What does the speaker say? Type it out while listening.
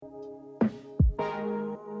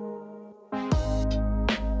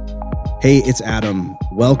Hey, it's Adam.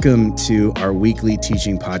 Welcome to our weekly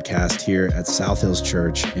teaching podcast here at South Hills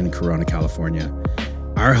Church in Corona, California.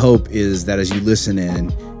 Our hope is that as you listen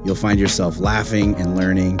in, you'll find yourself laughing and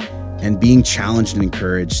learning and being challenged and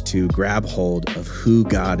encouraged to grab hold of who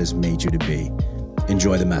God has made you to be.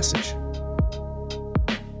 Enjoy the message.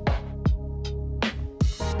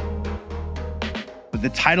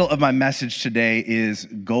 The title of my message today is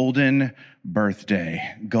Golden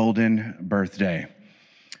Birthday. Golden Birthday.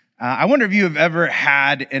 I wonder if you have ever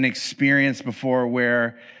had an experience before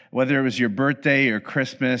where, whether it was your birthday or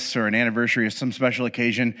Christmas or an anniversary or some special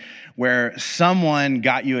occasion, where someone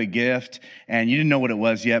got you a gift and you didn't know what it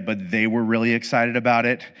was yet, but they were really excited about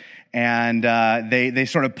it. And they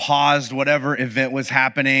sort of paused whatever event was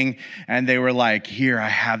happening, and they were like, "Here, I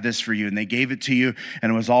have this for you." And they gave it to you, and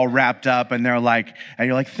it was all wrapped up. And they're like, and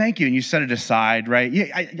you're like, "Thank you." And you set it aside, right?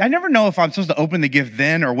 I never know if I'm supposed to open the gift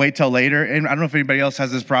then or wait till later. And I don't know if anybody else has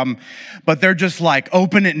this problem, but they're just like,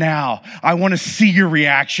 "Open it now. I want to see your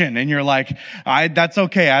reaction." And you're like, "That's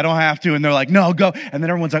okay. I don't have to." And they're like, "No, go." And then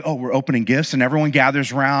everyone's like, "Oh, we're opening gifts," and everyone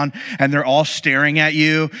gathers around, and they're all staring at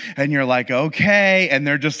you, and you're like, "Okay," and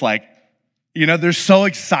they're just like, they're so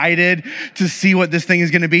excited to see what this thing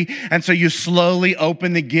is going to be. And so you slowly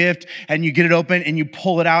open the gift and you get it open and you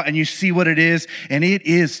pull it out and you see what it is. And it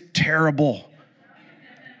is terrible.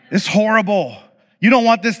 It's horrible. You don't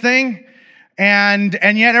want this thing. And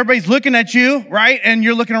yet everybody's looking at you, right? And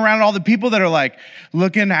you're looking around at all the people that are like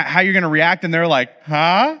looking at how you're going to react. And they're like,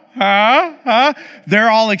 huh? They're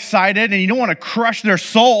all excited and you don't want to crush their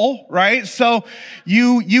soul, right? So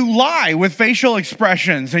you lie with facial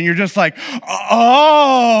expressions and you're just like,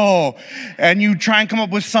 "Oh," and you try and come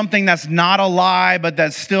up with something that's not a lie, but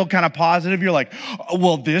that's still kind of positive. You're like,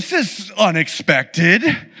 "Well, this is unexpected.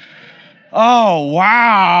 Oh,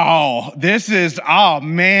 wow. Oh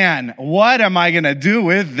man, what am I going to do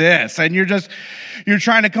with this?" And you're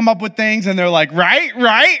trying to come up with things and they're like, right.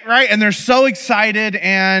 And they're so excited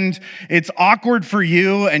and it's awkward for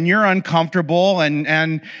you and you're uncomfortable.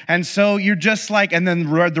 And so you're just like, and then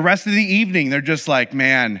the rest of the evening, they're just like,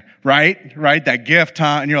 "Man, right? That gift,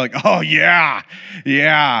 huh?" And you're like, "Oh yeah.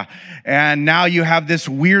 And now you have this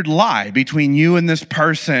weird lie between you and this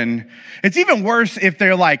person. It's even worse if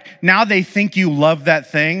they're like, now they think you love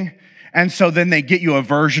that thing. And so then they get you a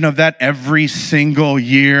version of that every single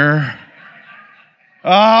year.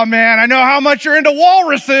 "Oh man, I know how much you're into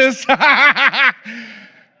walruses."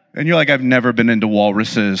 And you're like, "I've never been into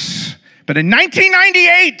walruses. But in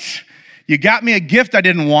 1998, you got me a gift I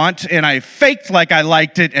didn't want, and I faked like I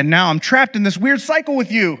liked it, and now I'm trapped in this weird cycle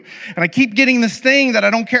with you. And I keep getting this thing that I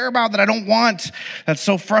don't care about, that I don't want. That's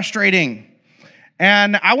so frustrating."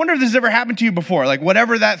 And I wonder if this has ever happened to you before. Like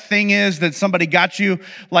whatever that thing is that somebody got you,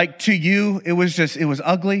 like to you, it was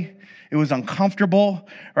ugly. It was uncomfortable,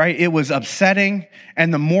 right? It was upsetting.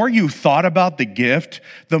 And the more you thought about the gift,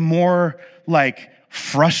 the more like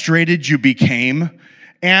frustrated you became.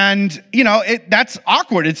 And, that's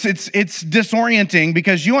awkward. It's disorienting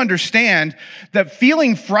because you understand that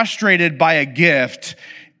feeling frustrated by a gift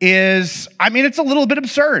it's a little bit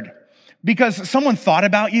absurd because someone thought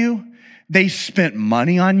about you. They spent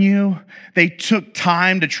money on you. They took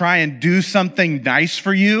time to try and do something nice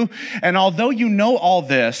for you. And although you know all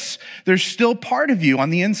this, there's still part of you on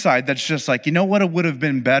the inside that's just like, you know what, it would have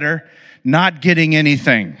been better not getting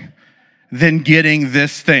anything than getting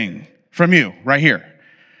this thing from you right here.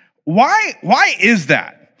 Why is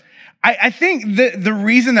that? I think the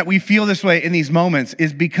reason that we feel this way in these moments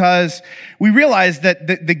is because we realize that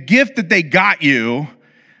the gift that they got you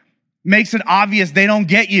makes it obvious they don't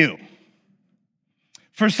get you.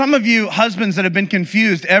 For some of you husbands that have been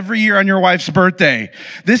confused every year on your wife's birthday,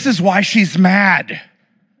 this is why she's mad,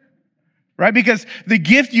 right? Because the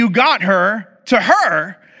gift you got to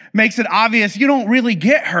her, makes it obvious you don't really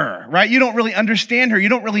get her, right? You don't really understand her. You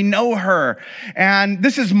don't really know her. And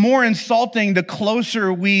this is more insulting the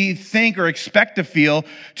closer we think or expect to feel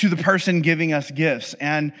to the person giving us gifts.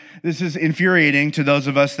 And this is infuriating to those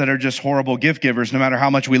of us that are just horrible gift givers, no matter how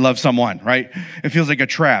much we love someone, right? It feels like a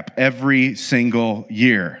trap every single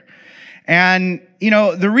year. And,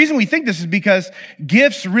 the reason we think this is because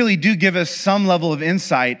gifts really do give us some level of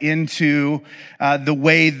insight into the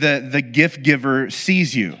way the gift giver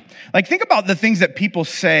sees you. Like, think about the things that people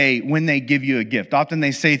say when they give you a gift. Often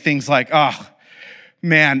they say things like, "Oh,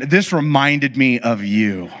 man, this reminded me of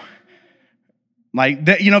you." Like,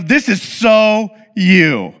 this is so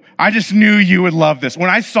you. I just knew you would love this.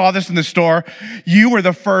 When I saw this in the store, you were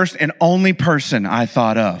the first and only person I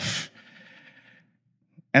thought of.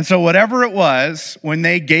 And so whatever it was, when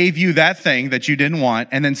they gave you that thing that you didn't want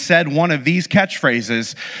and then said one of these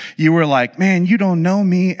catchphrases, you were like, man, you don't know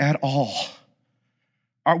me at all.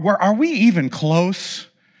 Are we even close?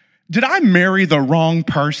 Did I marry the wrong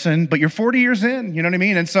person? But you're 40 years in, you know what I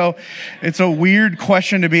mean? And so it's a weird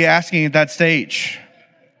question to be asking at that stage.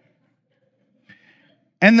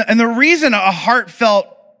 And the reason a heartfelt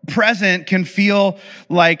present can feel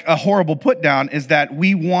like a horrible put down is that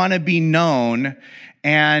we want to be known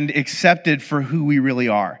and accepted for who we really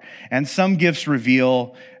are. And some gifts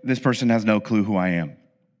reveal this person has no clue who I am.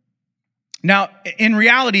 Now, in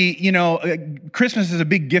reality, Christmas is a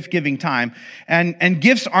big gift-giving time, and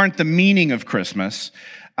gifts aren't the meaning of Christmas,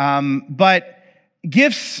 but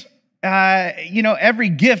gifts, every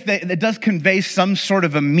gift that does convey some sort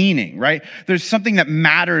of a meaning, right? There's something that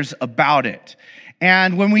matters about it.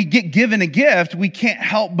 And when we get given a gift, we can't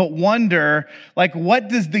help but wonder, what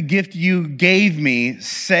does the gift you gave me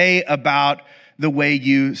say about the way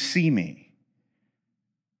you see me?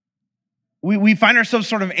 We find ourselves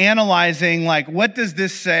sort of analyzing, what does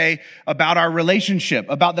this say about our relationship,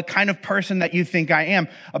 about the kind of person that you think I am,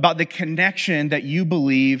 about the connection that you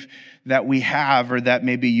believe that we have or that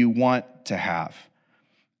maybe you want to have.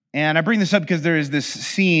 And I bring this up because there is this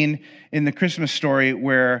scene in the Christmas story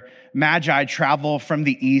where Magi travel from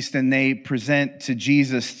the east and they present to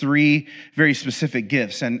Jesus 3 very specific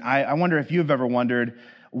gifts. And I wonder if you've ever wondered,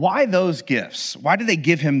 why those gifts? Why do they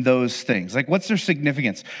give him those things? What's their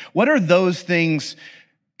significance? What are those things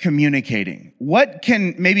communicating? What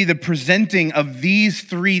can maybe the presenting of these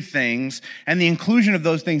 3 things and the inclusion of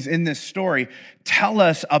those things in this story tell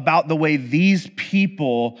us about the way these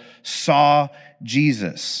people saw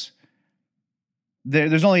Jesus?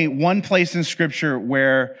 There's only one place in Scripture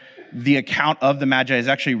where the account of the Magi is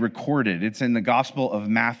actually recorded. It's in the Gospel of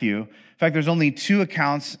Matthew. In fact, there's only 2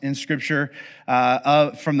 accounts in Scripture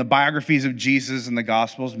from the biographies of Jesus in the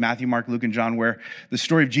Gospels, Matthew, Mark, Luke, and John, where the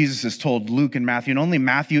story of Jesus is told, Luke and Matthew, and only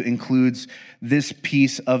Matthew includes this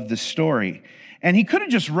piece of the story. And he could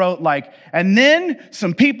have just wrote and then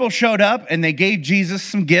some people showed up and they gave Jesus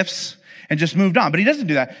some gifts and just moved on. But he doesn't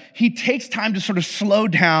do that. He takes time to sort of slow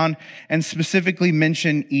down and specifically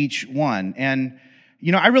mention each one. And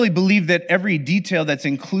I really believe that every detail that's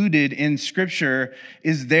included in Scripture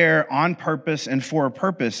is there on purpose and for a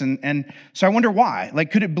purpose. And so I wonder why.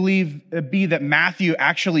 Could it be that Matthew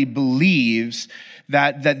actually believes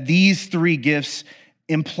that these 3 gifts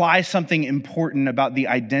imply something important about the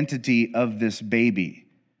identity of this baby?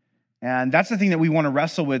 And that's the thing that we want to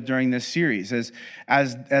wrestle with during this series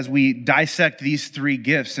as we dissect these 3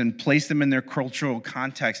 gifts and place them in their cultural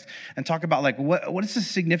context and talk about what is the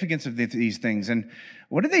significance of these things and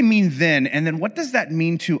what do they mean then? And then what does that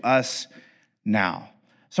mean to us now?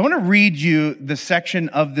 So I want to read you the section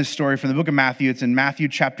of this story from the book of Matthew. It's in Matthew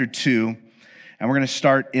chapter 2, and we're going to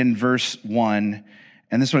start in verse 1.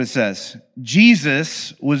 And this is what it says.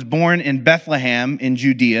 Jesus was born in Bethlehem in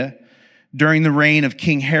Judea during the reign of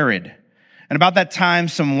King Herod. And about that time,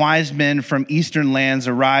 some wise men from eastern lands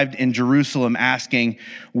arrived in Jerusalem asking,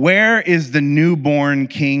 "Where is the newborn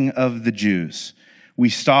King of the Jews? We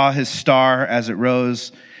saw his star as it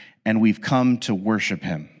rose, and we've come to worship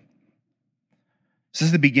him." This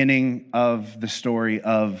is the beginning of the story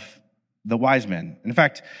of the wise men. In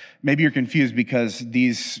fact, maybe you're confused because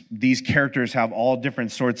these characters have all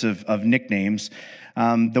different sorts of nicknames.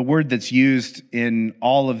 The word that's used in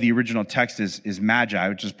all of the original text is magi,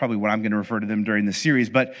 which is probably what I'm going to refer to them during the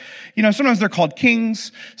series. But, sometimes they're called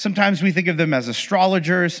kings. Sometimes we think of them as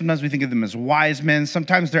astrologers. Sometimes we think of them as wise men.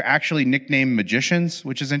 Sometimes they're actually nicknamed magicians,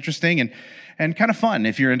 which is interesting and kind of fun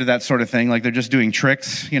if you're into that sort of thing. They're just doing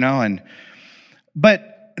tricks,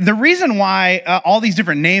 But the reason why all these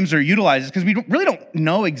different names are utilized is because we really don't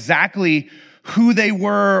know exactly who they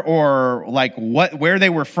were or where they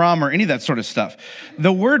were from or any of that sort of stuff.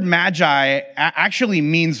 The word magi actually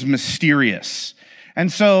means mysterious.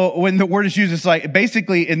 And so when the word is used, it's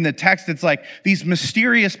basically in the text, it's these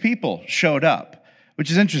mysterious people showed up, which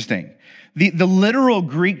is interesting. The literal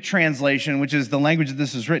Greek translation, which is the language that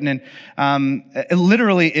this is written in, it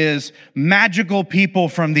literally is magical people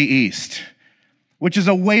from the East, which is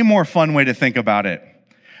a way more fun way to think about it.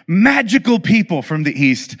 Magical people from the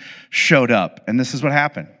East showed up, and this is what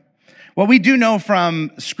happened. What we do know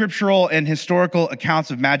from scriptural and historical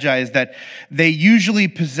accounts of magi is that they usually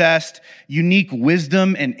possessed unique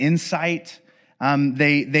wisdom and insight.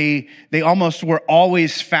 They almost were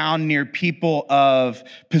always found near people of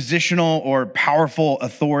positional or powerful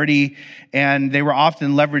authority, and they were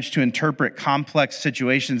often leveraged to interpret complex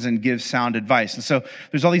situations and give sound advice. And so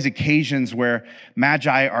there's all these occasions where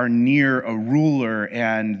magi are near a ruler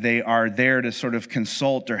and they are there to sort of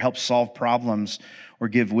consult or help solve problems or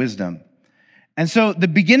give wisdom. And so the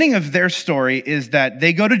beginning of their story is that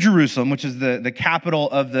they go to Jerusalem, which is the capital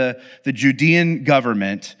of the Judean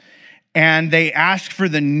government, and they ask for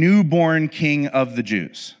the newborn king of the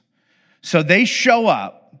Jews. So they show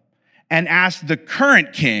up and ask the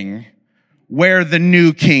current king where the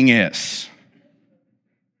new king is.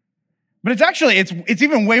 But it's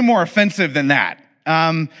even way more offensive than that.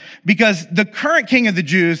 Because the current king of the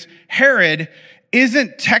Jews, Herod,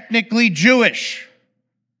 isn't technically Jewish,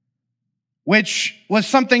 which was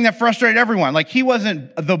something that frustrated everyone. Like, he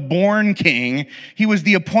wasn't the born king. He was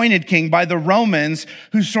the appointed king by the Romans,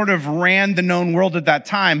 who sort of ran the known world at that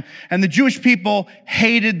time. And the Jewish people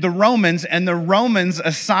hated the Romans, and the Romans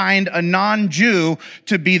assigned a non-Jew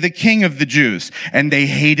to be the king of the Jews. And they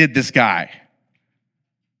hated this guy.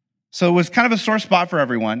 So it was kind of a sore spot for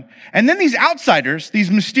everyone. And then these outsiders, these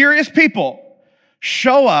mysterious people,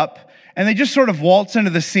 show up, and they just sort of waltz into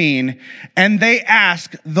the scene, and they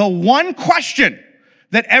ask the one question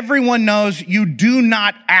that everyone knows you do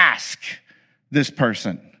not ask this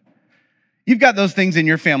person. You've got those things in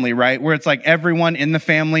your family, right? Where it's like everyone in the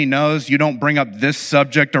family knows you don't bring up this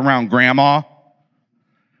subject around grandma,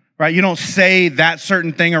 right? You don't say that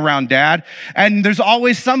certain thing around dad. And there's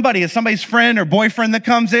always somebody's friend or boyfriend that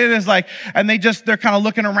comes in is like, and they're kind of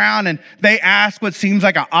looking around and they ask what seems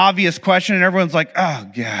like an obvious question, and everyone's like, oh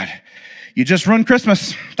God, you just ruined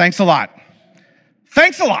Christmas. Thanks a lot.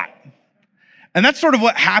 Thanks a lot. And that's sort of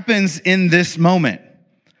what happens in this moment.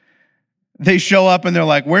 They show up and they're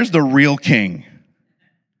like, where's the real king?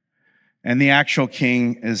 And the actual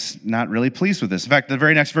king is not really pleased with this. In fact, the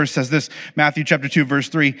very next verse says this, Matthew chapter 2, verse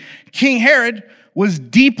 3, King Herod was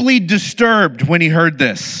deeply disturbed when he heard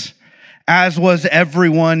this, as was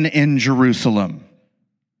everyone in Jerusalem.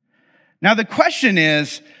 Now, the question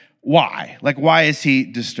is, why? Like, why is he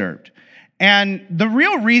disturbed? And the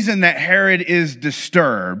real reason that Herod is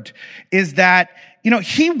disturbed is that,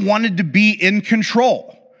 he wanted to be in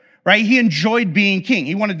control, right? He enjoyed being king.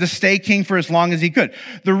 He wanted to stay king for as long as he could.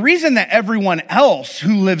 The reason that everyone else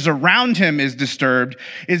who lives around him is disturbed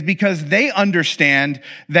is because they understand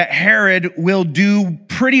that Herod will do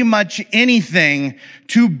pretty much anything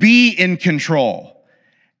to be in control.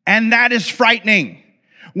 And that is frightening.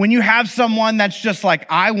 When you have someone that's just like,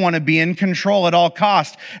 I want to be in control at all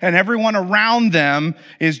costs, and everyone around them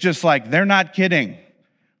is just like, they're not kidding.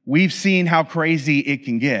 We've seen how crazy it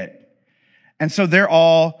can get. And so they're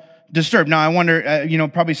all disturbed. Now, I wonder,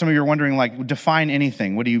 probably some of you are wondering, like, define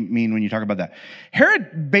anything. What do you mean when you talk about that?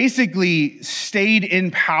 Herod basically stayed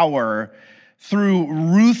in power through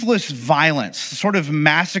ruthless violence, sort of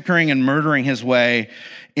massacring and murdering his way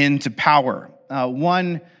into power.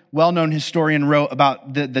 One well-known historian wrote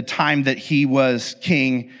about the time that he was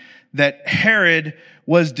king, that Herod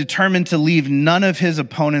was determined to leave none of his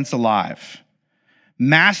opponents alive.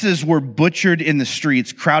 Masses were butchered in the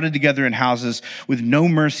streets, crowded together in houses, with no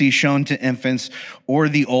mercy shown to infants or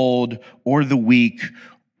the old or the weak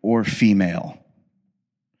or female.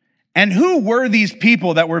 And who were these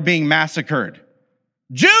people that were being massacred?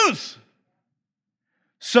 Jews!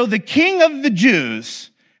 So the king of the Jews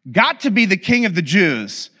got to be the king of the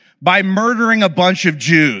Jews by murdering a bunch of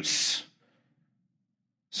Jews.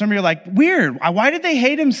 Some of you are like, weird. Why did they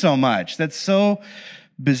hate him so much? That's so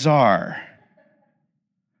bizarre.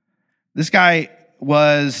 This guy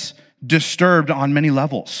was disturbed on many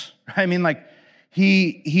levels. I mean, like,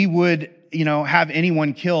 he would, have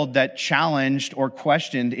anyone killed that challenged or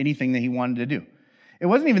questioned anything that he wanted to do. It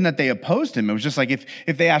wasn't even that they opposed him. It was just like,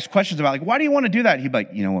 if they asked questions about, like, why do you want to do that? He'd be like,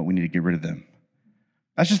 you know what, we need to get rid of them.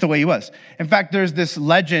 That's just the way he was. In fact, there's this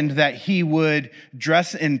legend that he would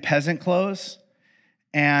dress in peasant clothes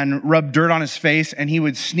and rub dirt on his face, and he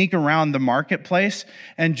would sneak around the marketplace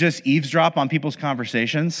and just eavesdrop on people's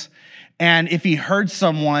conversations. And if he heard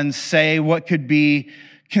someone say what could be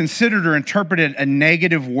considered or interpreted a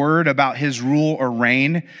negative word about his rule or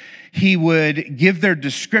reign, he would give their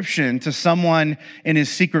description to someone in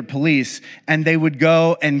his secret police, and they would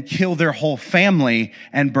go and kill their whole family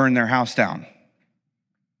and burn their house down.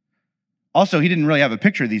 Also, he didn't really have a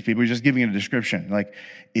picture of these people. He was just giving it a description. Like,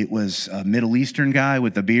 it was a Middle Eastern guy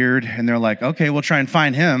with a beard, and they're like, okay, we'll try and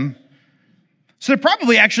find him. So they're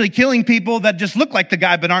probably actually killing people that just look like the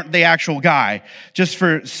guy but aren't the actual guy, just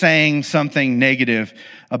for saying something negative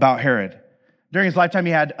about Herod. During his lifetime,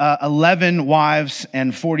 he had 11 wives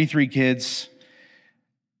and 43 kids.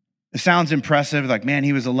 It sounds impressive, like, man,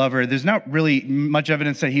 he was a lover. There's not really much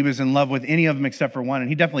evidence that he was in love with any of them except for one, and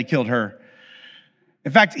he definitely killed her.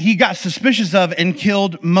 In fact, he got suspicious of and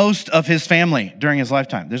killed most of his family during his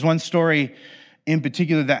lifetime. There's one story in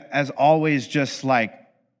particular that has always just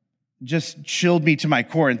chilled me to my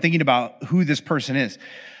core and thinking about who this person is,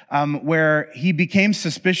 where he became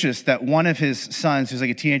suspicious that one of his sons, who's like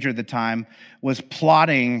a teenager at the time, was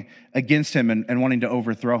plotting against him and wanting to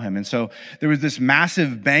overthrow him. And so there was this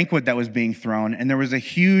massive banquet that was being thrown, and there was a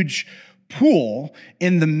huge pool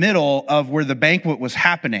in the middle of where the banquet was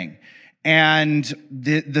happening. And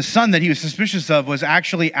the son that he was suspicious of was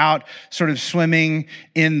actually out sort of swimming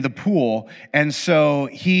in the pool. And so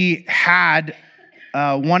he had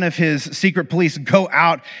one of his secret police go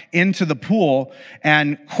out into the pool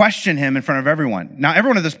and question him in front of everyone. Now,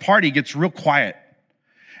 everyone at this party gets real quiet.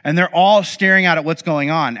 And they're all staring out at what's going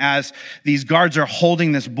on as these guards are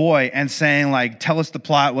holding this boy and saying, like, tell us the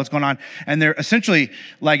plot, what's going on. And they're essentially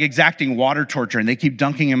like exacting water torture, and they keep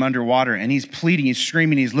dunking him underwater. And he's pleading, he's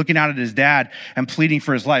screaming, he's looking out at his dad and pleading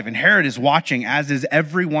for his life. And Herod is watching, as is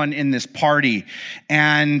everyone in this party.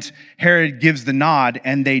 And Herod gives the nod,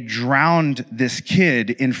 and they drowned this kid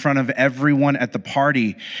in front of everyone at the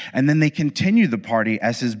party. And then they continue the party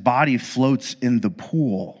as his body floats in the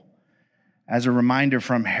pool. As a reminder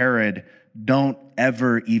from Herod, don't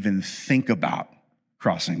ever even think about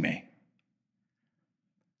crossing me.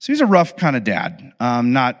 So he's a rough kind of dad,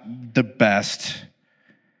 not the best.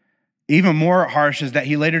 Even more harsh is that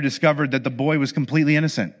he later discovered that the boy was completely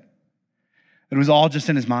innocent. It was all just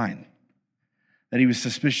in his mind, that he was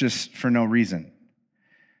suspicious for no reason.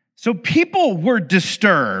 So people were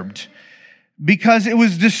disturbed because it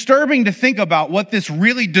was disturbing to think about what this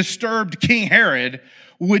really disturbed King Herod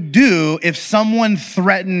would do if someone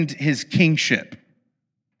threatened his kingship.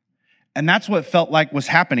 And that's what felt like was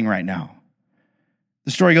happening right now.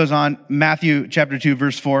 The story goes on, Matthew chapter 2,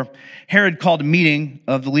 verse 4. Herod called a meeting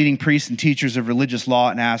of the leading priests and teachers of religious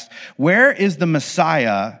law and asked, where is the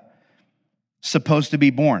Messiah supposed to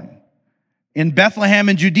be born? In Bethlehem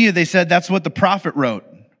in Judea, they said, that's what the prophet wrote.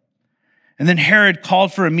 And then Herod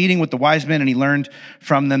called for a meeting with the wise men, and he learned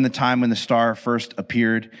from them the time when the star first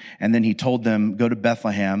appeared. And then he told them, go to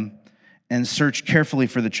Bethlehem and search carefully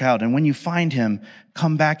for the child. And when you find him,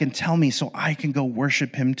 come back and tell me so I can go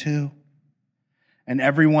worship him too. And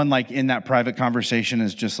everyone like in that private conversation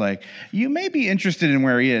is just like, you may be interested in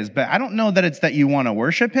where he is, but I don't know that it's that you want to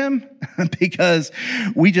worship him because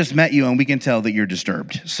we just met you and we can tell that you're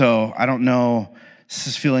disturbed. So I don't know. This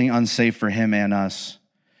is feeling unsafe for him and us.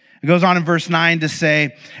 It goes on in verse 9 to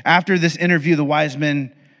say, after this interview, the wise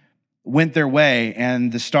men went their way,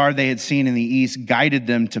 and the star they had seen in the east guided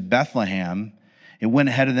them to Bethlehem. It went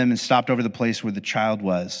ahead of them and stopped over the place where the child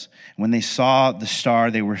was. When they saw the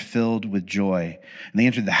star, they were filled with joy. And they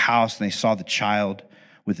entered the house, and they saw the child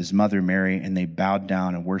with his mother Mary, and they bowed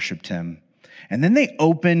down and worshiped him. And then they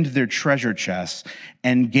opened their treasure chests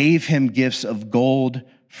and gave him gifts of gold,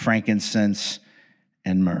 frankincense,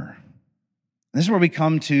 and myrrh. This is where we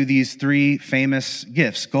come to these three famous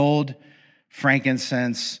gifts: gold,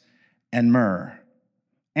 frankincense, and myrrh.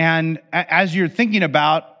 And as you're thinking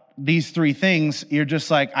about these three things, you're just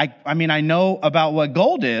like, I know about what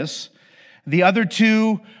gold is. The other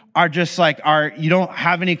two are just like, you don't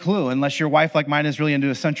have any clue unless your wife, like mine, is really into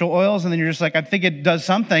essential oils. And then you're just like, I think it does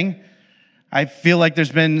something. I feel like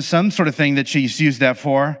there's been some sort of thing that she's used that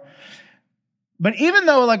for. But even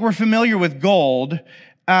though like we're familiar with gold,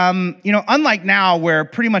 unlike now where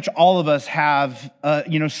pretty much all of us have,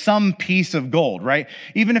 some piece of gold, right?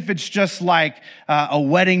 Even if it's just like a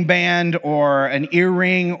wedding band or an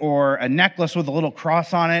earring or a necklace with a little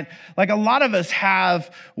cross on it. Like a lot of us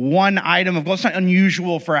have one item of gold. It's not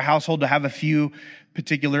unusual for a household to have a few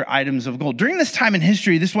particular items of gold. During this time in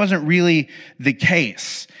history, this wasn't really the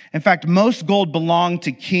case. In fact, most gold belonged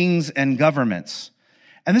to kings and governments.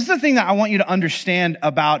 And this is the thing that I want you to understand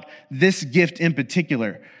about this gift in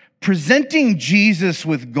particular. Presenting Jesus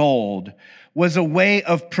with gold was a way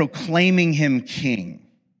of proclaiming him king.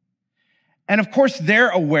 And of course, they're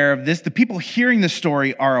aware of this. The people hearing the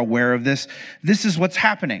story are aware of this. This is what's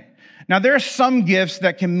happening. Now, there are some gifts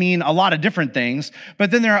that can mean a lot of different things,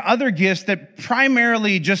 but then there are other gifts that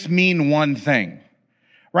primarily just mean one thing,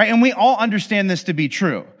 right? And we all understand this to be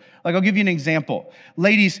true. Like, I'll give you an example.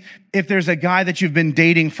 Ladies, if there's a guy that you've been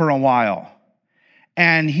dating for a while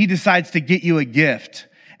and he decides to get you a gift,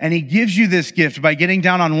 and he gives you this gift by getting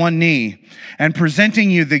down on one knee and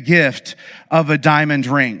presenting you the gift of a diamond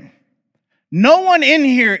ring. No one in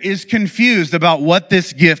here is confused about what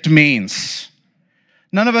this gift means.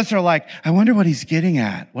 None of us are like, I wonder what he's getting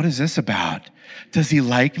at. What is this about? Does he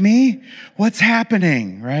like me? What's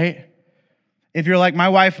happening, right? If you're like my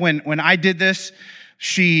wife, when I did this,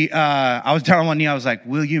 I was down on one knee. I was like,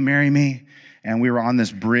 will you marry me? And we were on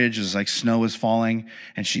this bridge as like snow was falling.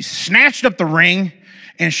 And she snatched up the ring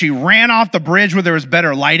and she ran off the bridge where there was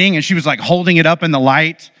better lighting. And she was like holding it up in the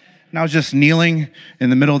light. And I was just kneeling in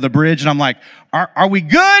the middle of the bridge. And I'm like, are we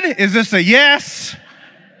good? Is this a yes?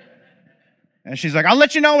 And she's like, I'll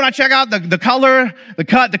let you know when I check out the color, the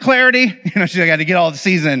cut, the clarity. She's like, I got to get all the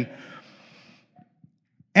season.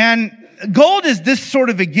 And gold is this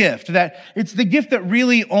sort of a gift, that it's the gift that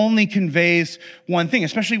really only conveys one thing,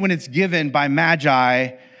 especially when it's given by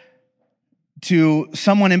magi to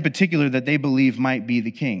someone in particular that they believe might be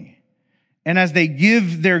the king. And as they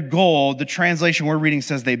give their gold, the translation we're reading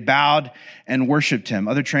says they bowed and worshiped him.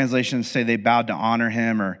 Other translations say they bowed to honor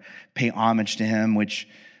him or pay homage to him, which,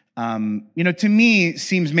 to me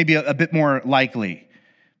seems maybe a bit more likely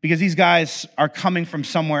because these guys are coming from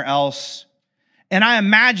somewhere else. And I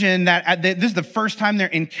imagine that this is the first time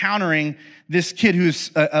they're encountering this kid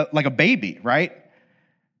who's like a baby, right?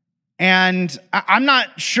 And I'm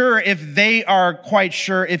not sure if they are quite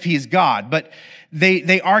sure if he's God, but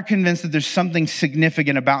they are convinced that there's something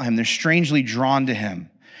significant about him. They're strangely drawn to him.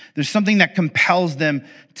 There's something that compels them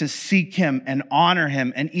to seek him and honor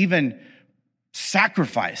him and even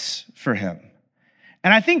sacrifice for him.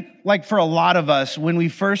 And I think, like for a lot of us, when we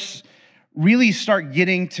first really start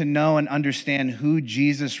getting to know and understand who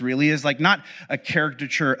Jesus really is, like not a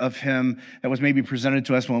caricature of him that was maybe presented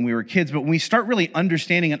to us when we were kids, but when we start really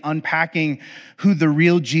understanding and unpacking who the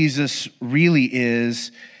real Jesus really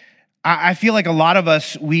is, I feel like a lot of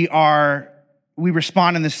us, we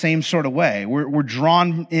respond in the same sort of way. We're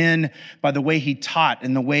drawn in by the way he taught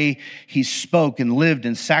and the way he spoke and lived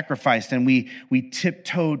and sacrificed, and we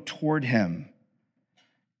tiptoe toward him.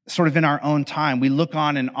 Sort of in our own time, we look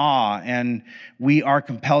on in awe and we are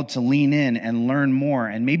compelled to lean in and learn more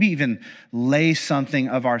and maybe even lay something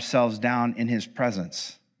of ourselves down in his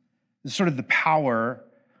presence. This is sort of the power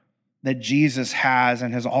that Jesus has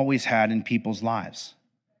and has always had in people's lives.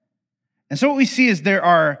 And so what we see is there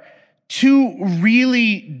are two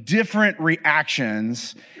really different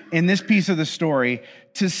reactions in this piece of the story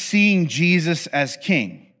to seeing Jesus as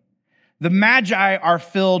king. The Magi are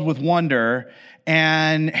filled with wonder,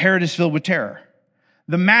 and Herod is filled with terror.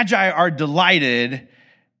 The Magi are delighted,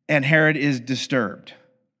 and Herod is disturbed.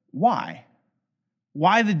 Why?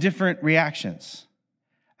 Why the different reactions?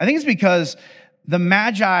 I think it's because the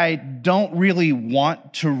Magi don't really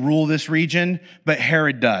want to rule this region, but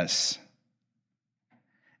Herod does.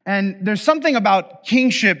 And there's something about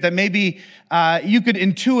kingship that maybe you could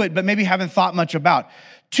intuit, but maybe haven't thought much about.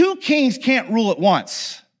 Two kings can't rule at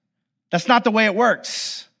once. That's not the way it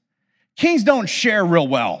works. Kings don't share real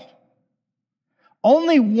well.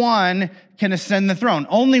 Only one can ascend the throne.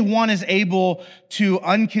 Only one is able to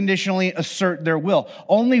unconditionally assert their will.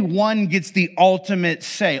 Only one gets the ultimate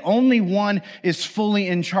say. Only one is fully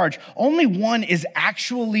in charge. Only one is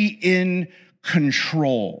actually in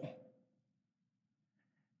control.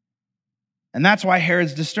 And that's why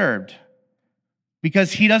Herod's disturbed,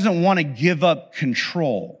 because he doesn't want to give up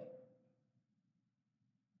control.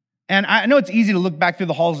 And I know it's easy to look back through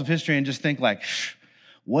the halls of history and just think like,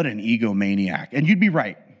 what an egomaniac. And you'd be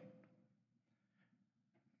right.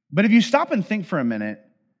 But if you stop and think for a minute,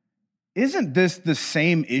 isn't this the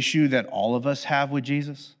same issue that all of us have with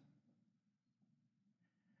Jesus?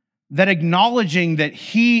 That acknowledging that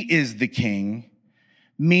he is the king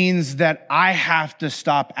means that I have to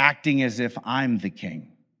stop acting as if I'm the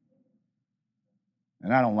king.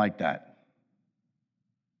 And I don't like that.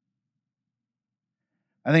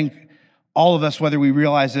 I think all of us, whether we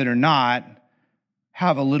realize it or not,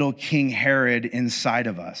 have a little King Herod inside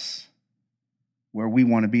of us where we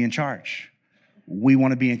want to be in charge. We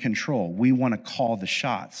want to be in control. We want to call the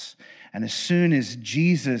shots. And as soon as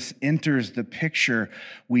Jesus enters the picture,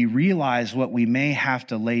 we realize what we may have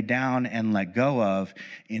to lay down and let go of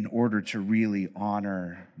in order to really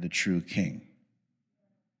honor the true king.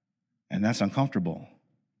 And that's uncomfortable.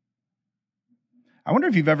 I wonder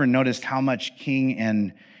if you've ever noticed how much king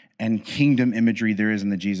and kingdom imagery there is in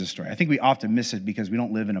the Jesus story. I think we often miss it because we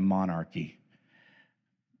don't live in a monarchy.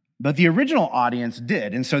 But the original audience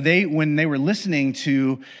did. And so when they were listening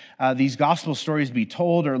to these gospel stories be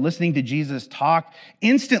told or listening to Jesus talk,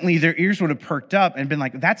 instantly their ears would have perked up and been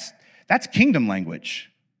like, that's kingdom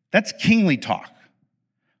language. That's kingly talk.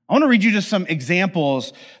 I want to read you just some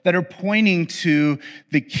examples that are pointing to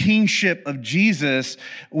the kingship of Jesus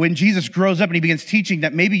when Jesus grows up and he begins teaching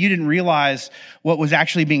that maybe you didn't realize what was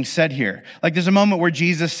actually being said here. Like there's a moment where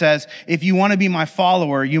Jesus says, if you want to be my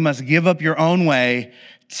follower, you must give up your own way,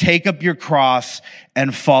 take up your cross,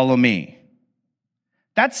 and follow me.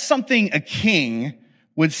 That's something a king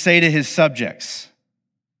would say to his subjects.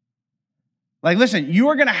 Like, listen, you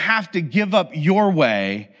are going to have to give up your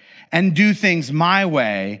way and do things my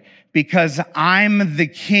way because I'm the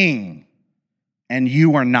king and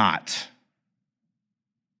you are not.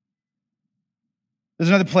 There's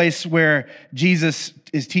another place where Jesus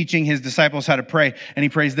is teaching his disciples how to pray, and he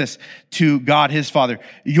prays this to God, his Father: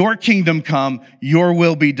 your kingdom come, your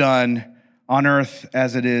will be done on earth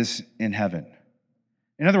as it is in heaven.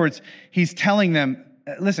 In other words, he's telling them,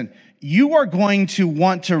 listen, you are going to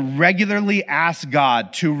want to regularly ask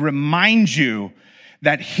God to remind you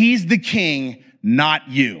that he's the king, not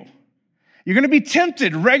you. You're going to be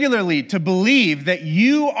tempted regularly to believe that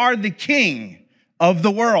you are the king of the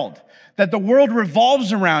world, that the world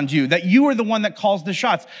revolves around you, that you are the one that calls the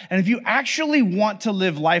shots. And if you actually want to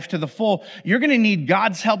live life to the full, you're going to need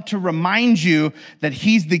God's help to remind you that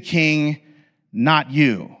he's the king, not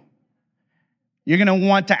you. You're going to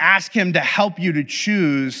want to ask him to help you to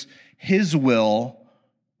choose his will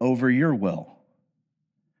over your will.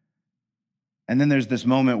 And then there's this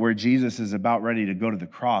moment where Jesus is about ready to go to the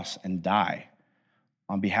cross and die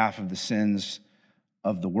on behalf of the sins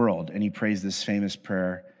of the world. And he prays this famous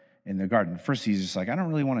prayer in the garden. First, he's just like, I don't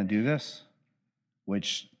really want to do this.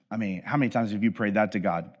 Which, I mean, how many times have you prayed that to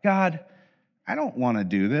God? God, I don't want to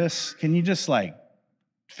do this. Can you just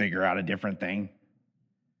figure out a different thing?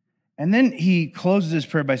 And then he closes his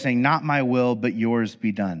prayer by saying, not my will, but yours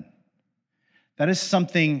be done. That is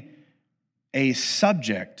something a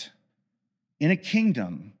subject in a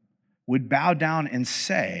kingdom would bow down and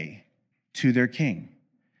say to their king.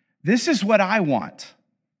 This is what I want.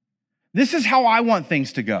 This is how I want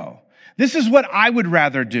things to go. This is what I would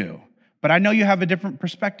rather do. But I know you have a different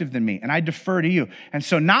perspective than me, and I defer to you. And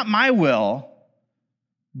so not my will,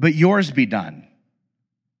 but yours be done.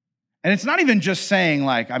 And it's not even just saying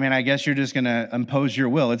I guess you're just going to impose your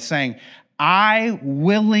will. It's saying, I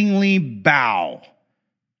willingly bow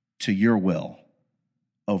to your will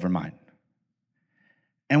over mine.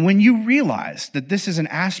 And when you realize that this is an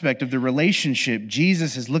aspect of the relationship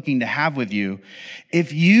Jesus is looking to have with you,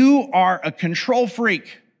 if you are a control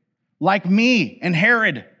freak like me and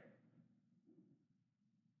Herod,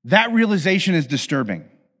 that realization is disturbing.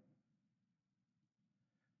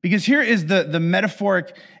 Because here is the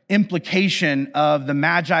metaphoric implication of the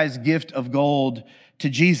Magi's gift of gold to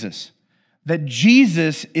Jesus, that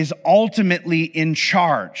Jesus is ultimately in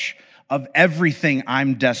charge of everything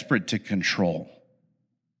I'm desperate to control.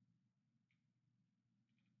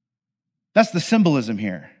 That's the symbolism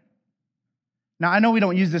here. Now, I know we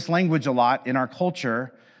don't use this language a lot in our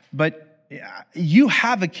culture, but you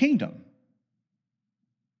have a kingdom.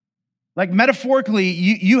 Metaphorically,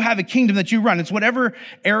 you have a kingdom that you run. It's whatever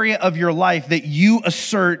area of your life that you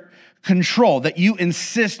assert control, that you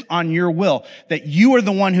insist on your will, that you are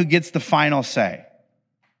the one who gets the final say.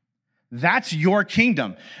 That's your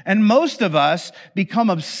kingdom. And most of us become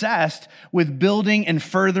obsessed with building and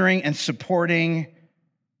furthering and supporting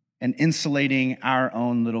and insulating our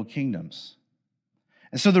own little kingdoms.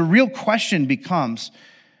 And so the real question becomes,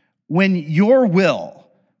 when your will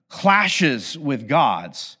clashes with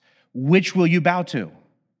God's, which will you bow to?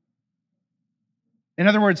 In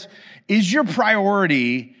other words, is your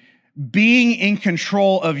priority being in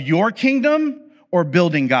control of your kingdom or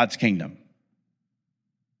building God's kingdom?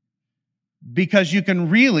 Because you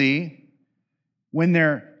can really, when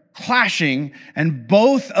they're clashing and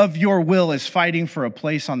both of your will is fighting for a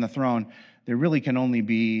place on the throne, there really can only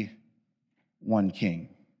be one king.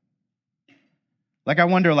 I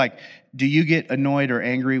wonder, do you get annoyed or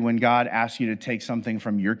angry when God asks you to take something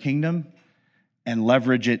from your kingdom and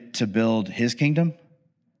leverage it to build his kingdom?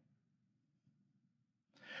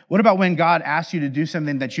 What about when God asks you to do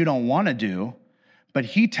something that you don't want to do, but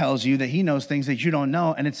he tells you that he knows things that you don't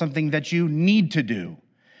know, and it's something that you need to do?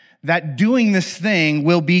 That doing this thing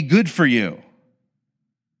will be good for you.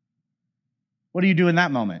 What do you do in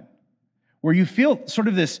that moment? Where you feel sort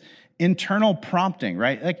of this internal prompting,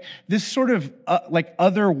 right? This sort of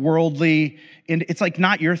otherworldly, and it's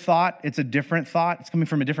not your thought, it's a different thought. It's coming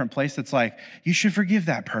from a different place. That's you should forgive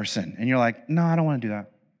that person. And you're no, I don't want to do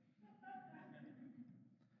that.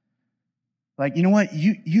 You know what?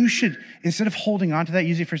 You should, instead of holding on to that,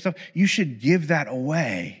 using it for yourself, you should give that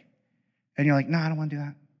away. And you're no, I don't want to do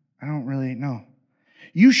that. I don't really know.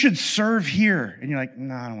 You should serve here. And you're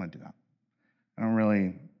no, I don't want to do that. I don't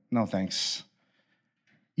really, no thanks.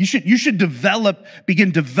 You should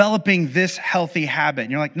begin developing this healthy habit.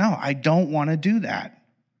 And you're like, no, I don't want to do that.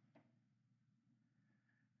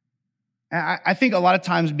 I think a lot of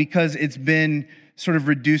times because it's been sort of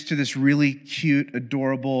reduced to this really cute,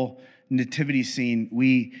 adorable nativity scene,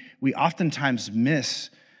 we oftentimes miss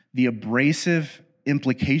the abrasive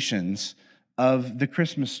implications of the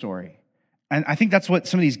Christmas story. And I think that's what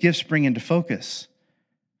some of these gifts bring into focus.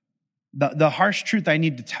 The harsh truth I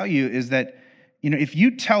need to tell you is that, if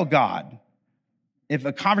you tell God, if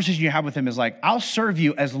a conversation you have with him is like, I'll serve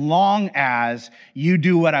you as long as you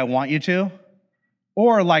do what I want you to,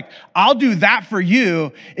 or like, I'll do that for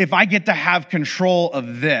you if I get to have control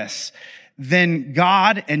of this, then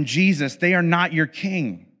God and Jesus, they are not your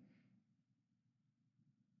king.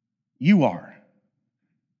 You are.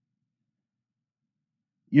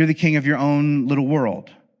 You're the king of your own little world.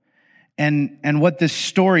 And what this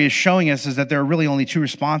story is showing us is that there are really only two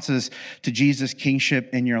responses to Jesus'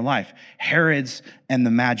 kingship in your life: Herod's and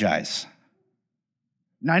the Magi's.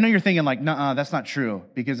 Now, I know you're thinking like, nuh-uh, that's not true,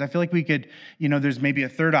 because I feel like we could, there's maybe a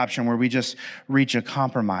third option where we just reach a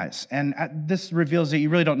compromise. And this reveals that you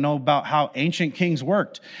really don't know about how ancient kings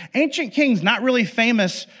worked. Ancient kings not really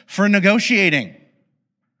famous for negotiating,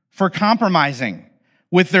 for compromising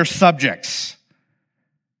with their subjects.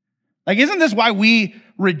 Like, isn't this why we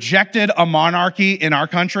rejected a monarchy in our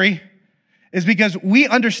country? Is because we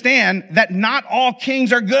understand that not all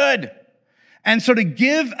kings are good. And so to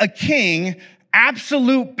give a king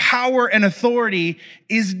absolute power and authority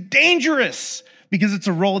is dangerous, because it's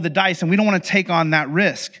a roll of the dice and we don't want to take on that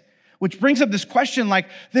risk. Which brings up this question, like,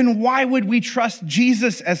 then why would we trust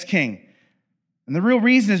Jesus as king? And the real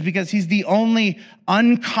reason is because he's the only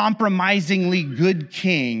uncompromisingly good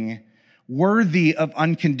king worthy of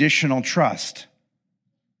unconditional trust.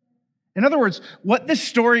 In other words, what this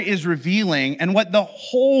story is revealing, and what the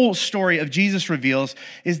whole story of Jesus reveals,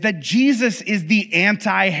 is that Jesus is the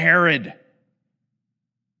anti-Herod.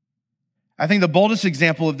 I think the boldest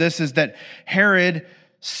example of this is that Herod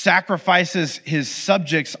sacrifices his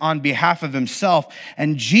subjects on behalf of himself,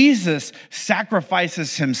 and Jesus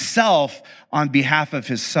sacrifices himself on behalf of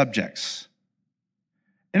his subjects.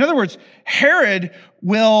 In other words, Herod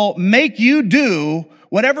will make you do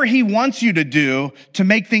whatever he wants you to do to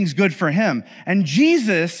make things good for him. And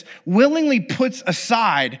Jesus willingly puts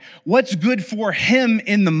aside what's good for him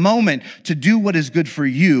in the moment to do what is good for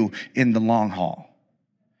you in the long haul.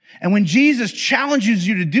 And when Jesus challenges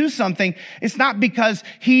you to do something, it's not because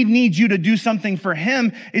he needs you to do something for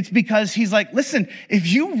him. It's because he's like, listen, if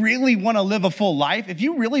you really want to live a full life, if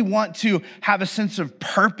you really want to have a sense of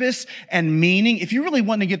purpose and meaning, if you really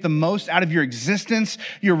want to get the most out of your existence,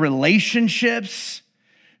 your relationships,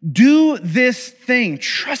 do this thing.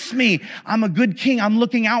 Trust me, I'm a good king. I'm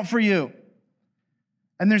looking out for you.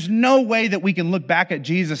 And there's no way that we can look back at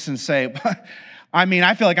Jesus and say,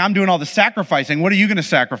 I feel like I'm doing all the sacrificing. What are you going to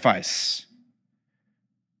sacrifice?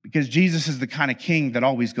 Because Jesus is the kind of king that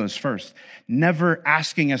always goes first, never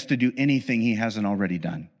asking us to do anything he hasn't already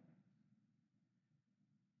done.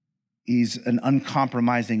 He's an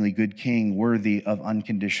uncompromisingly good king, worthy of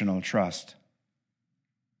unconditional trust.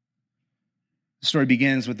 The story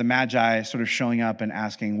begins with the Magi sort of showing up and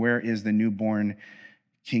asking, where is the newborn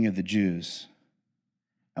King of the Jews?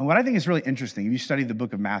 And what I think is really interesting, if you study the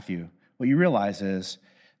book of Matthew, what you realize is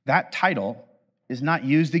that title is not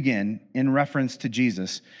used again in reference to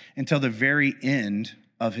Jesus until the very end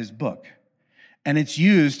of his book. And it's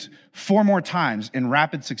used 4 more times in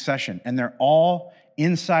rapid succession, and they're all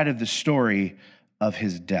inside of the story of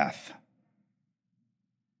his death.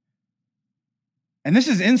 And this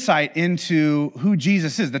is insight into who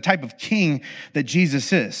Jesus is, the type of king that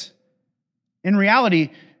Jesus is. In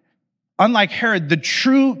reality, unlike Herod, the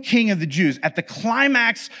true king of the Jews, at the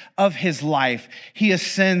climax of his life, he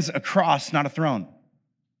ascends a cross, not a throne.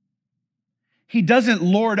 He doesn't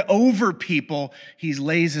lord over people. He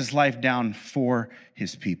lays his life down for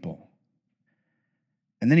his people.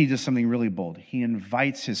 And then he does something really bold. He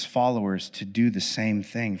invites his followers to do the same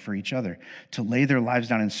thing for each other, to lay their lives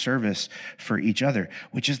down in service for each other,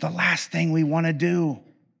 which is the last thing we want to do.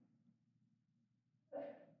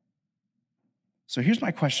 So here's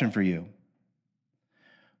my question for you.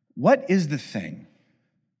 What is the thing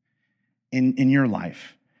in your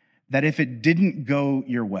life that if it didn't go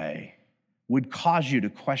your way would cause you to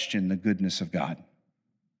question the goodness of God?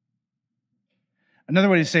 Another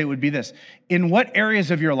way to say it would be this. In what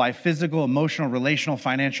areas of your life, physical, emotional, relational,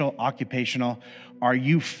 financial, occupational, are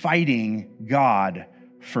you fighting God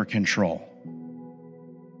for control?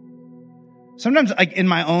 Sometimes, like in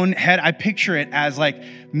my own head, I picture it as like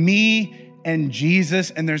me and Jesus,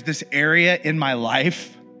 and there's this area in my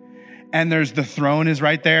life and there's the throne is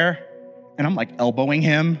right there, and I'm like elbowing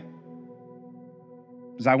him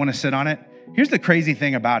because I want to sit on it. Here's the crazy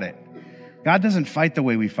thing about it. God doesn't fight the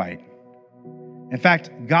way we fight. In fact,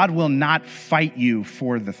 God will not fight you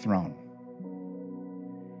for the throne.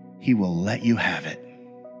 He will let you have it.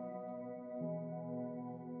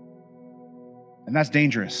 And that's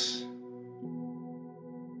dangerous.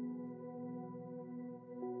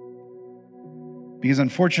 Because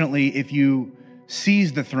unfortunately, if you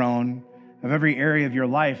seize the throne of every area of your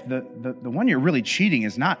life, the one you're really cheating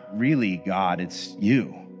is not really God, it's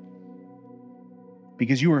you.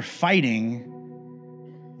 Because you are fighting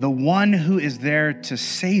the one who is there to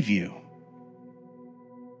save you.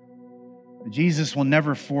 Jesus will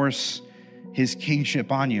never force his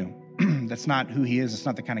kingship on you. That's not who he is. It's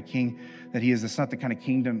not the kind of king that he is. It's not the kind of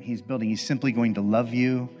kingdom he's building. He's simply going to love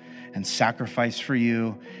you and sacrifice for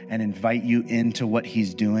you and invite you into what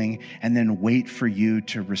he's doing and then wait for you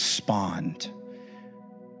to respond.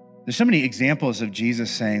 There's so many examples of Jesus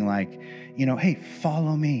saying like, hey,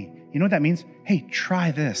 follow me. You know what that means? Hey, try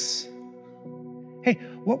this. Hey,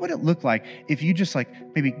 what would it look like if you just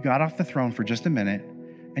maybe got off the throne for just a minute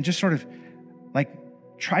and just sort of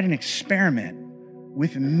tried an experiment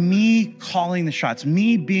with me calling the shots,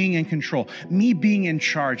 me being in control, me being in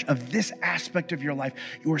charge of this aspect of your life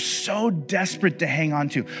you are so desperate to hang on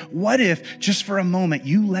to. What if just for a moment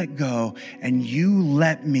you let go and you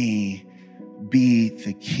let me be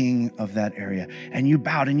the king of that area? And you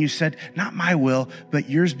bowed and you said, not my will, but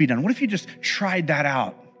yours be done. What if you just tried that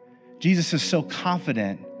out? Jesus is so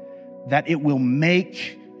confident that it will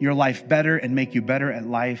make your life better and make you better at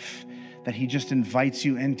life that he just invites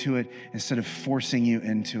you into it instead of forcing you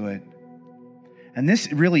into it. And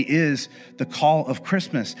this really is the call of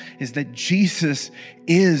Christmas, is that Jesus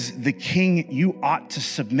is the king you ought to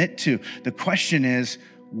submit to. The question is,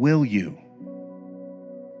 will you?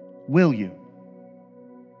 Will you?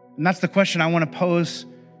 And that's the question I want to pose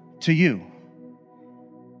to you.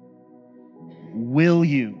 Will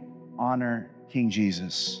you honor King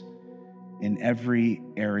Jesus in every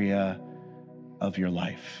area of your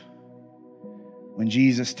life? When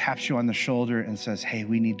Jesus taps you on the shoulder and says, hey,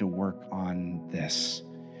 we need to work on this,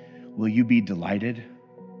 will you be delighted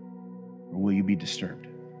or will you be disturbed?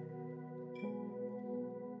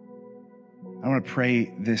 I want to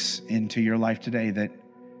pray this into your life today, that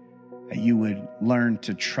you would learn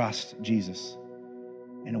to trust Jesus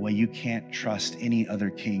in a way you can't trust any other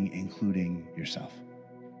king, including yourself.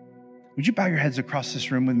 Would you bow your heads across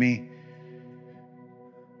this room with me?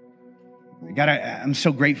 God, I'm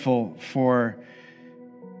so grateful for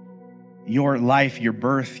your life, your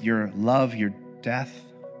birth, your love, your death,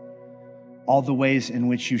 all the ways in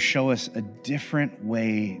which you show us a different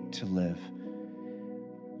way to live.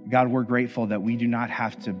 God, we're grateful that we do not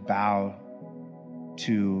have to bow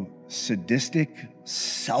to sadistic,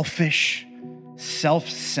 selfish,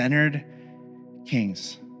 self-centered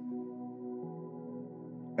kings.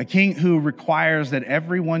 A king who requires that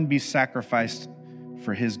everyone be sacrificed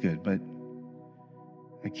for his good, but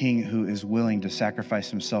a king who is willing to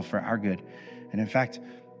sacrifice himself for our good. And in fact,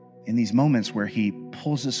 in these moments where he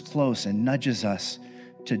pulls us close and nudges us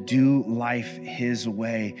to do life his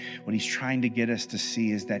way, what he's trying to get us to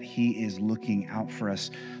see is that he is looking out for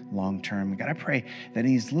us long term. God, I pray that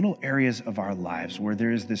in these little areas of our lives where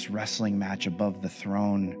there is this wrestling match above the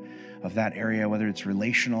throne of that area, whether it's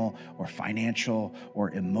relational or financial or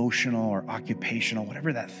emotional or occupational,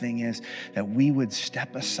 whatever that thing is, that we would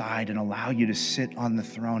step aside and allow you to sit on the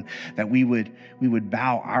throne, that we would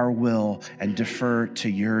bow our will and defer to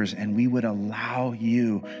yours, and we would allow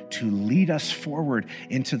you to lead us forward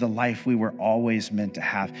into the life we were always meant to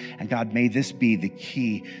have. And God, may this be the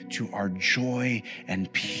key to our joy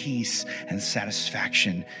and peace and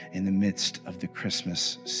satisfaction in the midst of the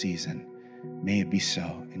Christmas season. May it be so.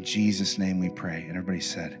 In Jesus' name we pray. And everybody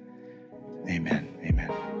said, amen. Amen.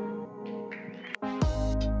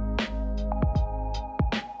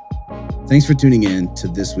 Thanks for tuning in to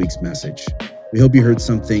this week's message. We hope you heard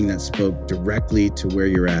something that spoke directly to where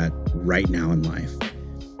you're at right now in life.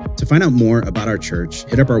 To find out more about our church,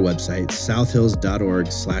 hit up our website,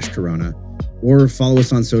 southhills.org/corona, or follow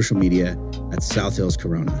us on social media at South Hills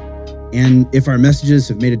Corona. And if our messages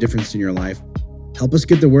have made a difference in your life, help us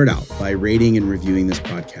get the word out by rating and reviewing this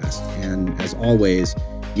podcast. And as always,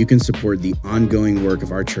 you can support the ongoing work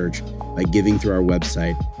of our church by giving through our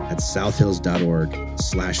website at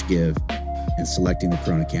southhills.org/give and selecting the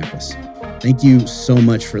Corona campus. Thank you so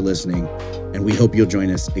much for listening, and we hope you'll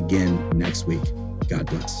join us again next week. God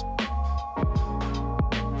bless.